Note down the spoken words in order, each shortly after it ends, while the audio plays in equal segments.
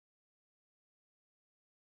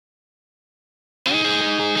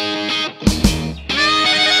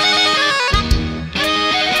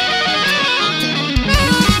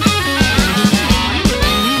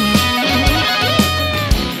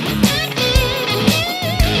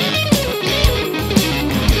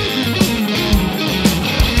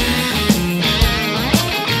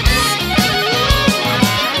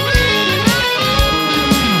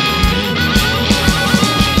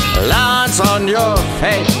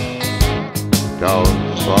don't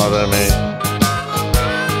bother me.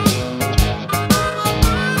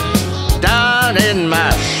 Down in my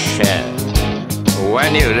shed,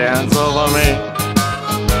 when you dance over me,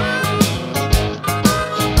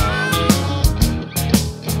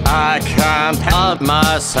 I can't help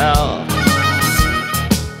myself.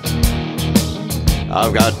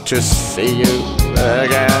 I've got to see you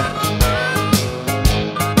again.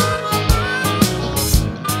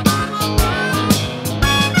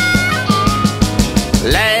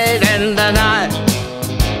 Late in the night,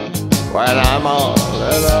 when I'm all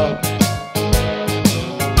alone,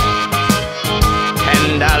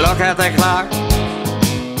 and I look at the clock,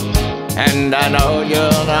 and I know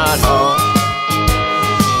you're not home.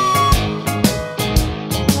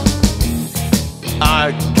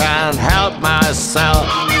 I can't help myself.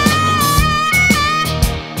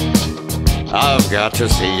 I've got to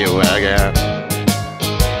see you again.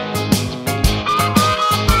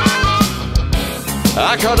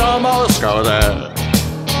 I could almost go there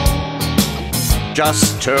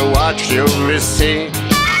just to watch you recede.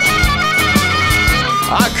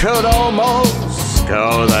 I could almost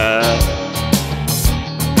go there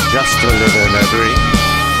just to live in a dream.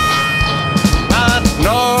 But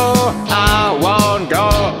no, I won't go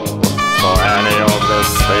for any of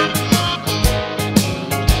this thing.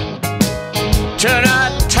 To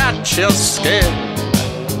not touch your skin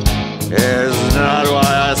is not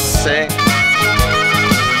why I sing.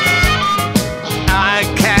 I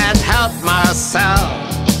can't help myself.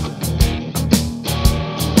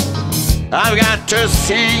 I've got to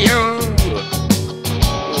see you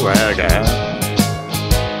again.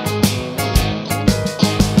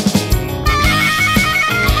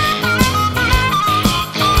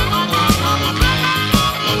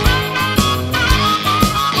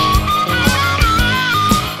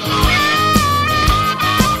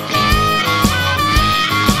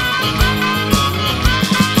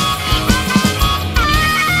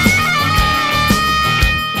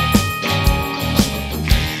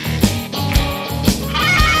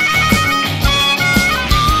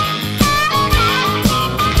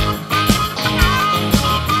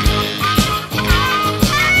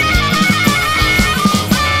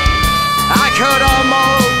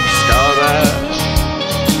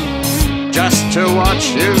 To watch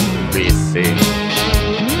you be seen.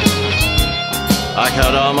 I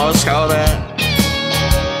could almost go there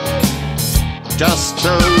just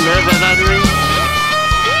to live in a dream.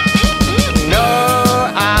 No,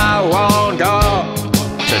 I won't go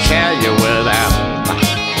to share you with them.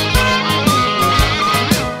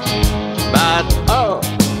 But oh,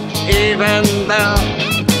 even though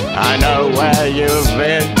I know where you've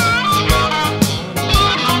been,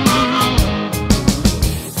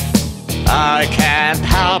 I can't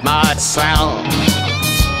help myself.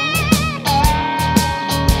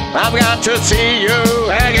 I've got to see you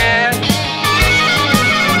again.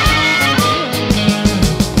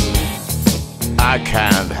 I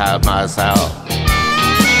can't help myself.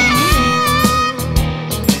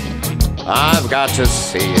 I've got to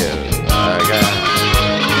see you again.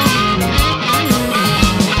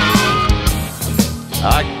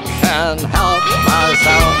 I can't help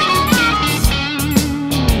myself.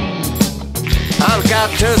 I've got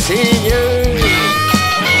to see you